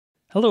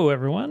Hello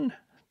everyone.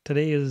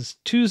 Today is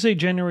Tuesday,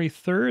 January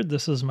 3rd.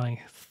 This is my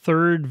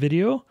third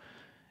video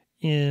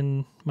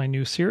in my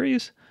new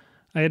series.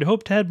 I had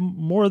hoped to have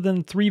more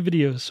than 3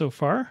 videos so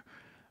far,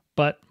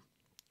 but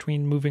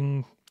between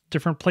moving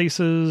different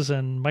places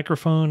and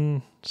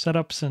microphone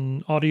setups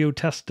and audio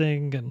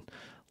testing and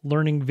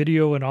learning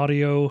video and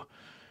audio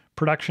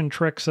production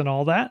tricks and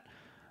all that,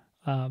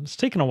 it's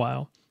taken a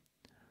while.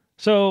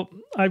 So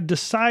I've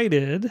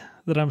decided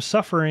that I'm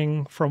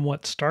suffering from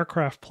what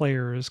StarCraft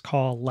players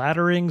call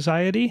ladder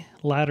anxiety.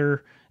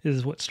 Ladder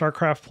is what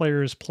StarCraft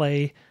players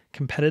play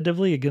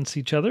competitively against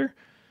each other,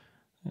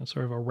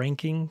 sort of a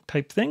ranking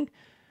type thing.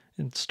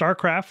 In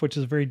StarCraft, which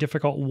is a very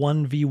difficult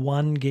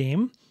 1v1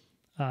 game,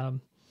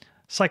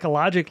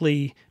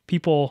 psychologically,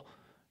 people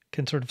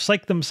can sort of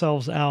psych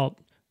themselves out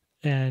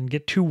and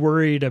get too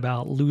worried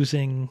about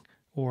losing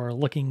or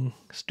looking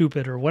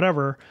stupid or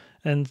whatever,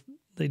 and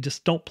they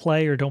just don't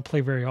play or don't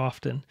play very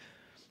often.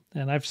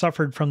 And I've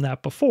suffered from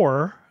that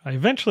before. I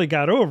eventually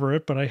got over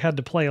it, but I had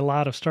to play a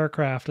lot of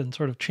StarCraft and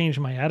sort of change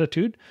my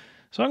attitude.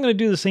 So I'm going to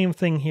do the same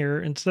thing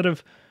here. Instead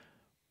of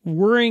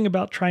worrying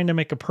about trying to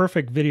make a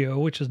perfect video,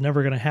 which is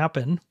never going to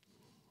happen,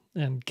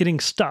 and getting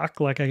stuck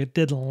like I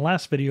did in the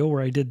last video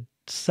where I did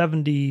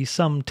 70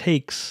 some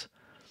takes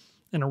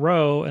in a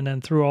row and then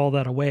threw all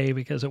that away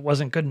because it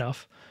wasn't good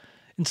enough.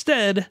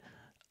 Instead,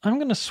 I'm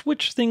going to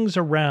switch things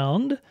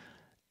around.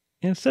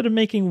 Instead of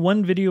making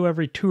one video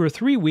every 2 or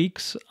 3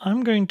 weeks,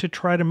 I'm going to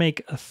try to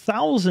make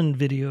 1,000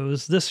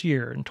 videos this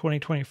year in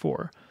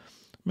 2024.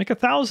 Make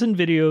 1,000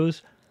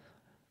 videos.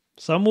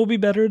 Some will be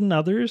better than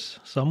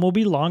others. Some will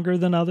be longer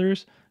than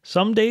others.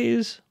 Some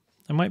days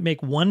I might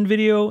make one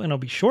video and it'll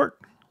be short.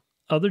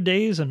 Other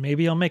days, and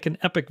maybe I'll make an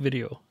epic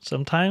video.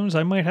 Sometimes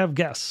I might have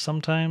guests.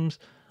 Sometimes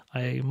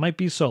I might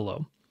be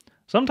solo.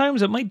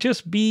 Sometimes it might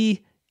just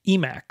be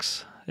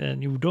Emacs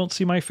and you don't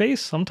see my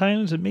face.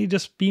 Sometimes it may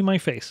just be my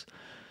face.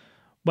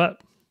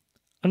 But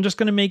I'm just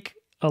going to make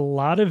a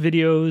lot of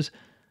videos,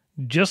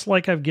 just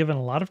like I've given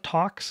a lot of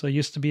talks. I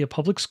used to be a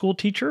public school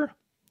teacher,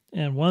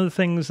 and one of the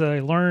things that I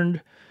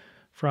learned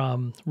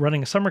from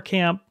running a summer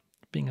camp,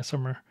 being a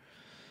summer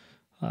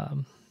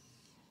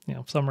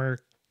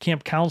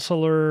camp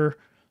counselor,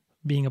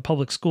 being a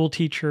public school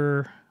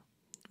teacher,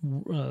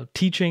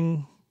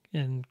 teaching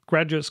in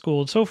graduate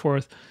school and so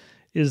forth,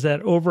 is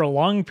that over a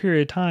long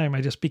period of time, I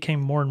just became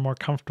more and more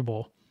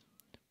comfortable.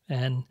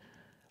 And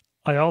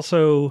I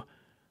also,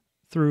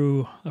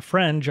 through a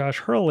friend, Josh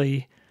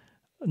Hurley,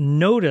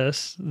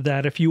 notice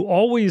that if you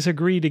always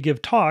agree to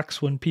give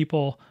talks when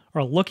people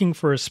are looking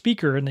for a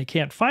speaker and they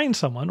can't find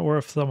someone, or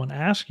if someone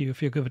asks you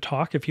if you'll give a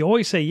talk, if you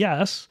always say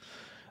yes,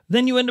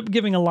 then you end up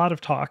giving a lot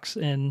of talks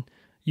and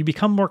you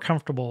become more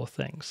comfortable with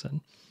things. And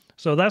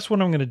so that's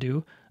what I'm going to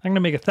do. I'm going to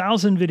make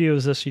 1,000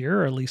 videos this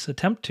year, or at least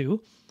attempt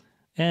to.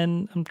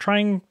 And I'm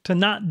trying to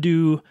not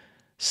do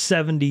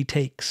 70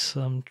 takes.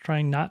 I'm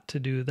trying not to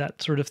do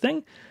that sort of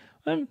thing.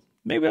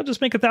 Maybe I'll just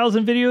make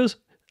 1,000 videos.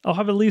 I'll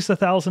have at least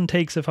 1,000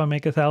 takes if I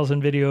make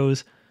 1,000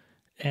 videos.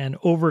 And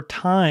over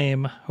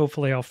time,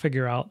 hopefully I'll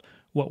figure out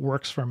what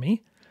works for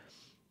me.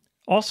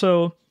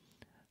 Also,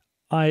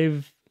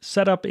 I've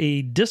set up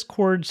a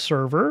Discord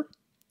server,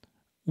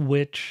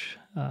 which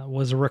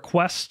was a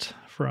request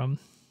from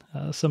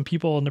some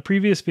people in the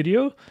previous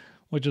video,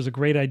 which is a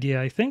great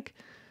idea, I think.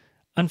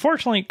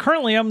 Unfortunately,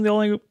 currently I'm the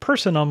only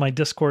person on my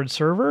Discord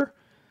server,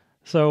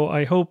 so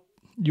I hope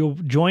you'll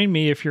join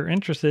me if you're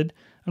interested.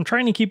 I'm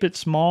trying to keep it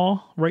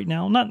small right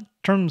now, not in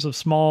terms of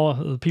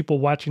small people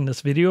watching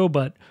this video,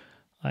 but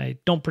I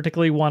don't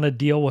particularly want to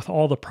deal with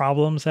all the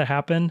problems that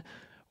happen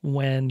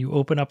when you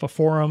open up a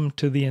forum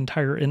to the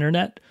entire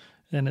internet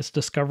and it's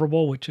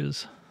discoverable, which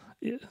is,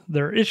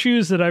 there are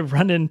issues that I've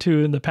run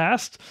into in the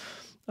past.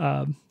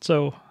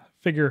 So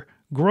figure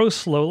grow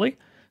slowly.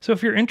 So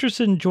if you're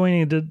interested in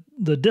joining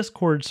the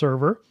Discord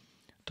server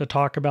to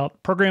talk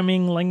about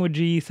programming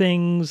languagey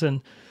things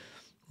and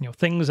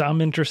things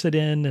I'm interested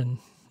in and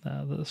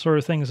the sort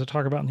of things I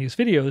talk about in these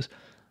videos,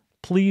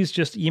 please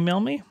just email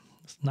me.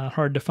 It's not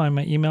hard to find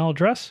my email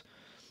address.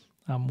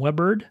 I'm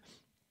Webbird.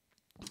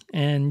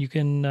 And you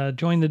can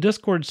join the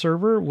Discord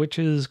server, which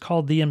is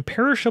called the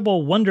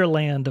Imperishable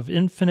Wonderland of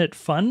Infinite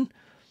Fun,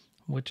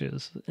 which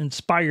is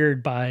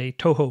inspired by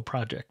Toho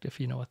Project, if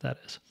you know what that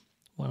is.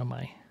 One of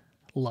my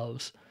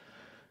loves.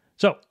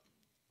 So,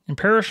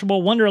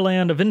 Imperishable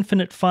Wonderland of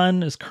Infinite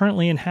Fun is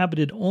currently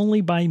inhabited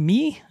only by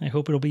me. I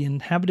hope it'll be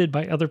inhabited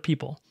by other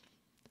people.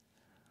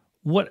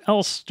 What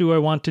else do I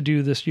want to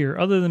do this year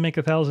other than make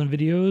 1,000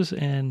 videos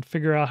and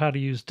figure out how to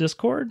use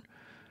Discord?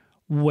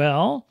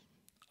 Well,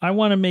 I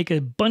want to make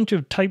a bunch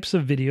of types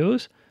of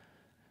videos.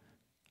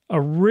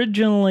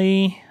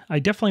 Originally, I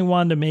definitely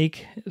wanted to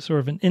make sort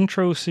of an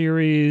intro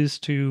series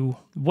to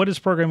what is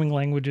programming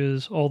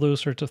languages, all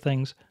those sorts of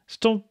things.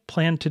 Still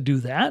plan to do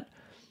that.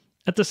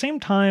 At the same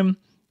time,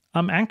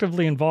 I'm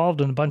actively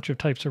involved in a bunch of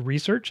types of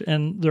research,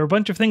 and there are a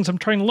bunch of things I'm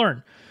trying to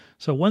learn.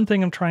 So one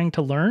thing I'm trying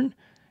to learn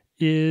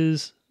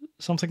is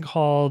something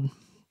called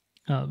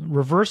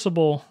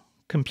reversible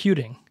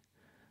computing.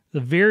 The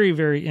very,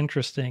 very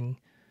interesting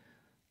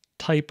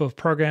type of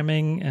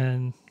programming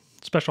and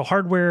special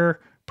hardware,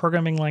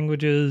 programming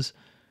languages,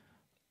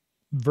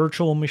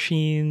 virtual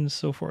machines,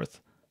 so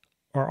forth,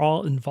 are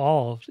all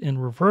involved in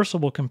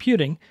reversible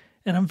computing.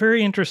 And I'm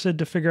very interested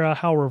to figure out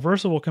how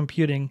reversible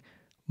computing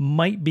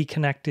might be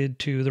connected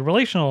to the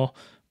relational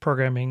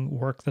programming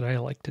work that I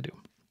like to do.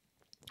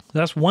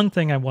 That's one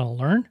thing I want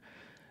to learn.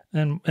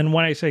 And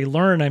when I say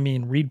learn, I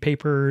mean read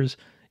papers,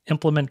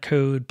 implement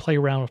code, play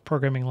around with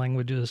programming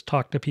languages,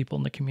 talk to people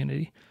in the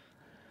community.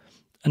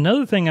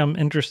 Another thing I'm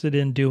interested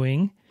in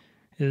doing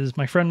is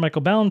my friend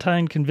Michael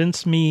Ballantyne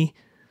convinced me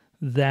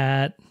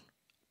that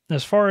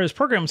as far as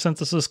program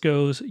synthesis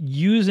goes,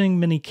 using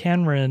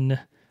mini-canren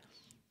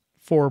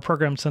for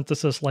program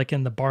synthesis, like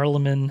in the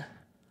Barlaman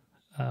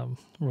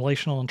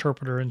relational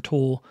interpreter and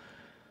tool,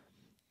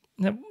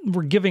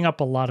 we're giving up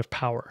a lot of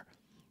power.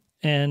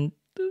 And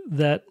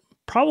that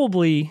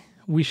probably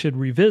we should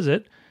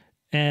revisit.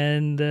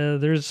 And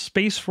there's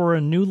space for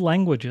a new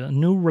language, a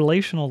new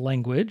relational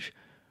language,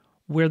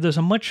 where there's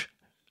a much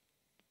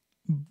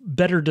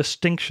better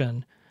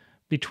distinction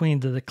between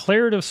the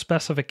declarative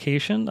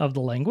specification of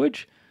the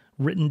language,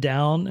 written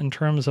down in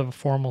terms of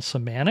formal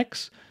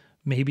semantics,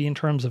 maybe in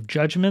terms of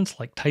judgments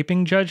like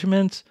typing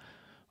judgments,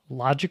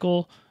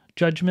 logical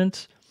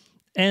judgments,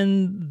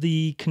 and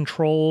the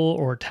control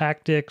or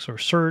tactics or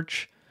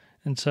search.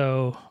 And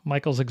so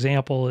Michael's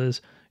example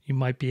is you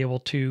might be able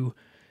to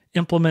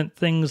implement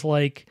things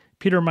like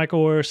Peter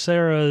Michael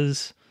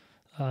Orsera's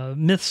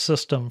myth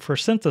system for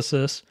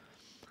synthesis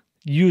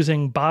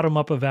using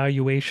bottom-up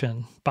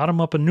evaluation,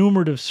 bottom-up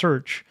enumerative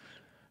search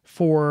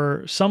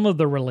for some of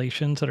the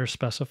relations that are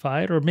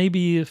specified, or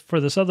maybe for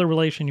this other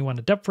relation you want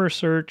a depth-first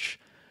search,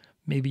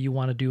 maybe you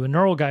want to do a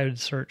neural-guided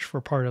search for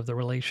part of the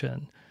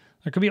relation.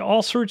 There could be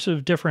all sorts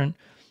of different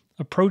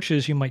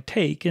approaches you might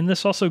take, and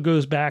this also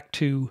goes back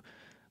to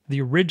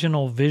the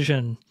original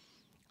vision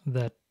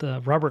that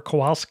Robert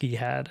Kowalski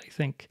had, I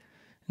think,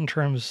 in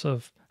terms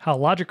of how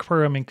logic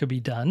programming could be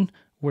done,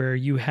 where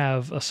you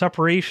have a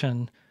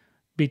separation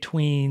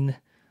between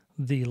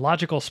the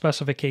logical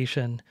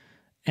specification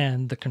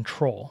and the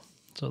control.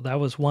 So that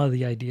was one of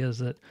the ideas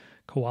that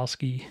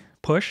Kowalski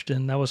pushed,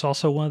 and that was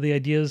also one of the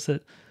ideas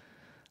that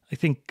I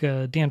think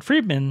Dan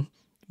Friedman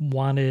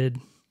wanted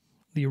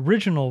the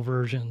original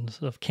versions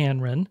of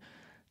Canren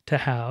to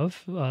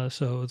have,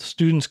 so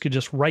students could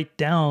just write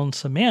down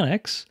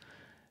semantics,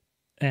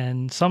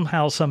 and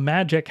somehow some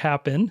magic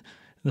happened.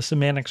 The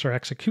semantics are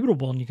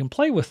executable, and you can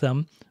play with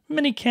them.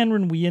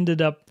 Mini-Canren, we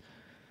ended up,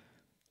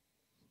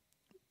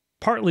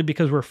 partly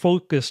because we're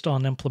focused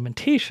on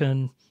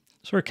implementation,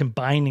 sort of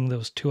combining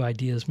those two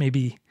ideas,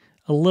 maybe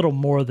a little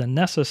more than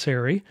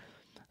necessary.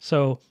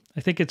 So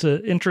I think it's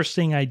an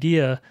interesting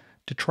idea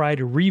to try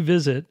to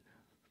revisit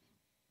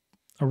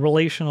a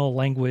relational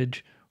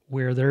language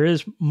where there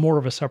is more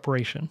of a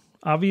separation.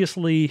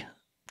 Obviously,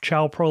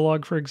 Chow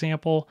Prolog, for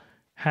example,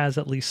 has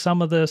at least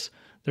some of this.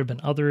 There have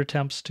been other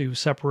attempts to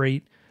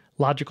separate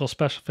logical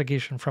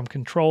specification from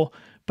control,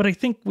 but I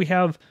think we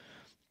have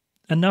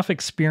enough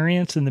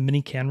experience in the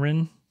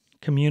mini-Canren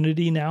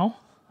community now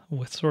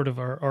with sort of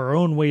our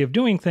own way of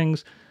doing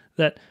things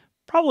that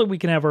probably we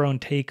can have our own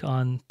take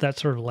on that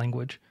sort of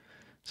language.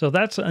 So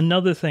that's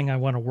another thing I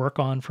want to work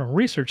on from a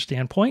research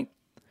standpoint.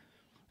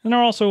 And there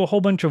are also a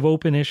whole bunch of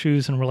open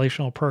issues in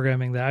relational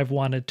programming that I've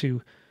wanted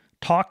to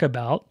talk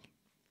about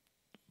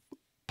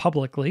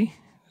publicly,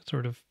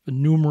 sort of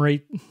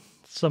enumerate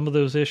some of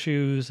those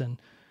issues and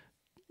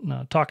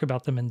talk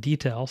about them in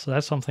detail. So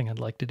that's something I'd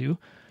like to do.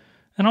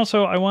 And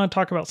also, I want to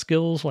talk about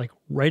skills like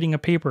writing a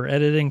paper,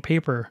 editing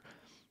paper.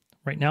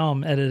 Right now,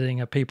 I'm editing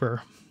a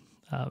paper,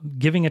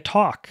 giving a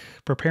talk,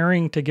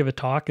 preparing to give a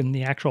talk, and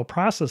the actual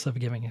process of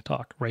giving a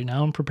talk. Right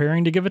now, I'm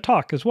preparing to give a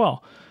talk as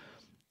well.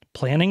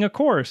 Planning a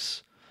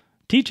course,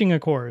 teaching a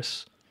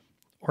course,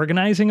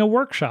 organizing a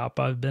workshop.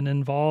 I've been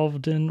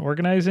involved in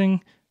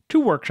organizing 2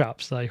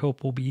 workshops that I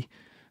hope will be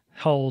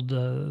held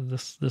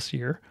this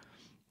year.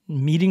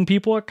 Meeting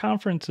people at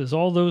conferences,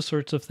 all those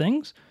sorts of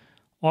things.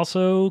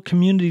 Also,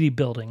 community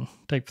building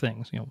type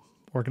things,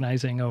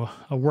 organizing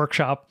a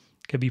workshop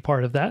could be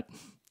part of that.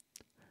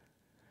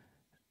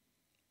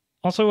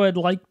 Also, I'd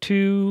like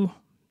to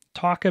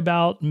talk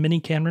about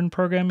mini-Canren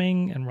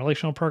programming and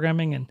relational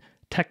programming and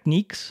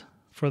techniques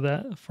for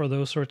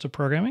those sorts of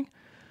programming.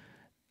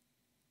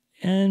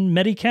 And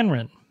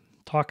medi-Canren,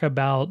 talk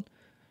about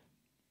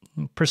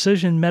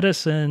precision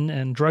medicine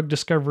and drug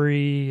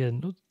discovery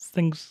and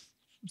things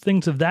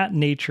of that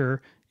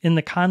nature in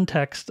the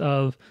context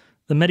of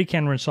the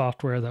medi-Canren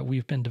software that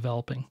we've been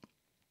developing,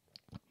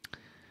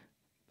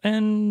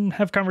 and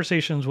have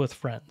conversations with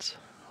friends.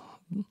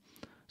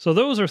 So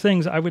those are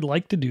things I would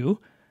like to do.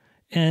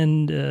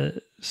 And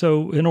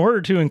so in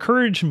order to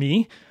encourage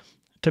me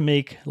to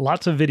make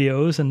lots of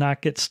videos and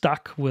not get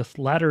stuck with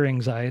ladder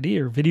anxiety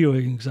or video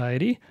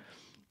anxiety,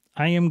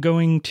 I am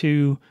going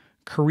to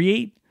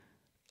create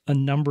a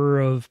number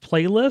of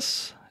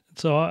playlists.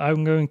 So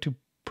I'm going to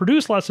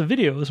produce lots of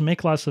videos,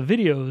 make lots of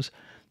videos,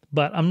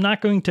 but I'm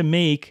not going to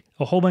make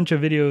a whole bunch of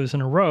videos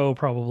in a row,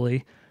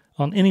 probably,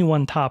 on any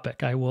one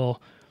topic. I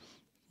will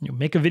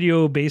make a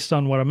video based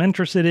on what I'm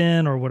interested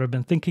in or what I've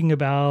been thinking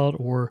about,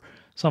 or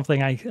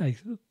something I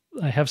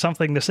have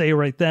something to say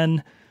right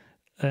then.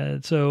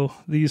 So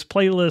these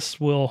playlists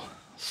will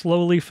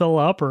slowly fill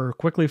up or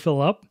quickly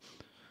fill up.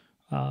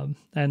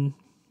 And,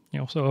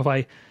 so if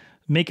I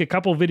make a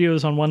couple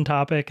videos on one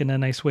topic and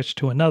then I switch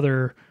to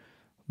another,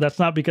 that's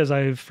not because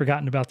I've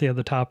forgotten about the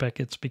other topic.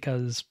 It's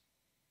because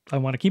I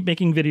want to keep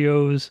making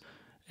videos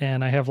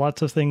and I have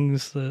lots of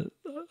things that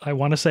I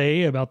want to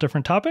say about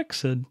different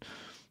topics. And,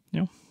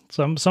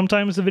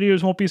 sometimes the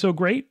videos won't be so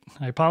great.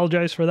 I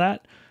apologize for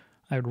that.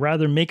 I'd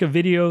rather make a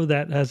video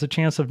that has a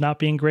chance of not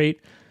being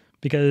great,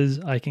 because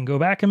I can go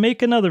back and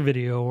make another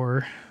video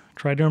or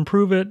try to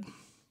improve it,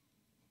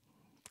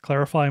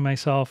 clarify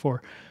myself,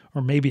 or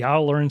maybe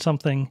I'll learn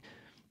something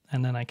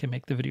and then I can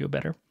make the video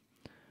better.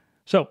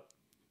 So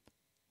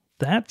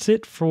that's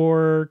it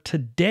for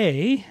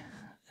today,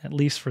 at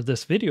least for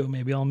this video.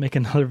 Maybe I'll make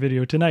another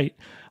video tonight.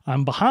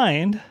 I'm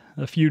behind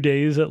a few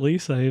days at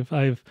least.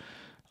 I've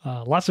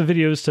lots of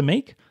videos to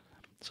make,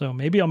 so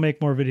maybe I'll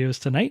make more videos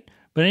tonight.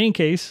 But in any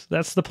case,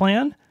 that's the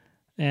plan.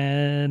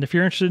 And if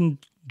you're interested in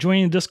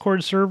joining the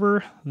Discord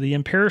server, the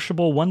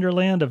Imperishable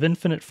Wonderland of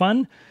Infinite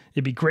Fun,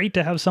 it'd be great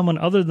to have someone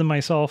other than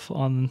myself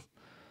on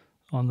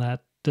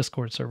that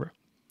Discord server.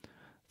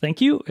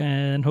 Thank you,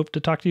 and hope to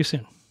talk to you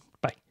soon.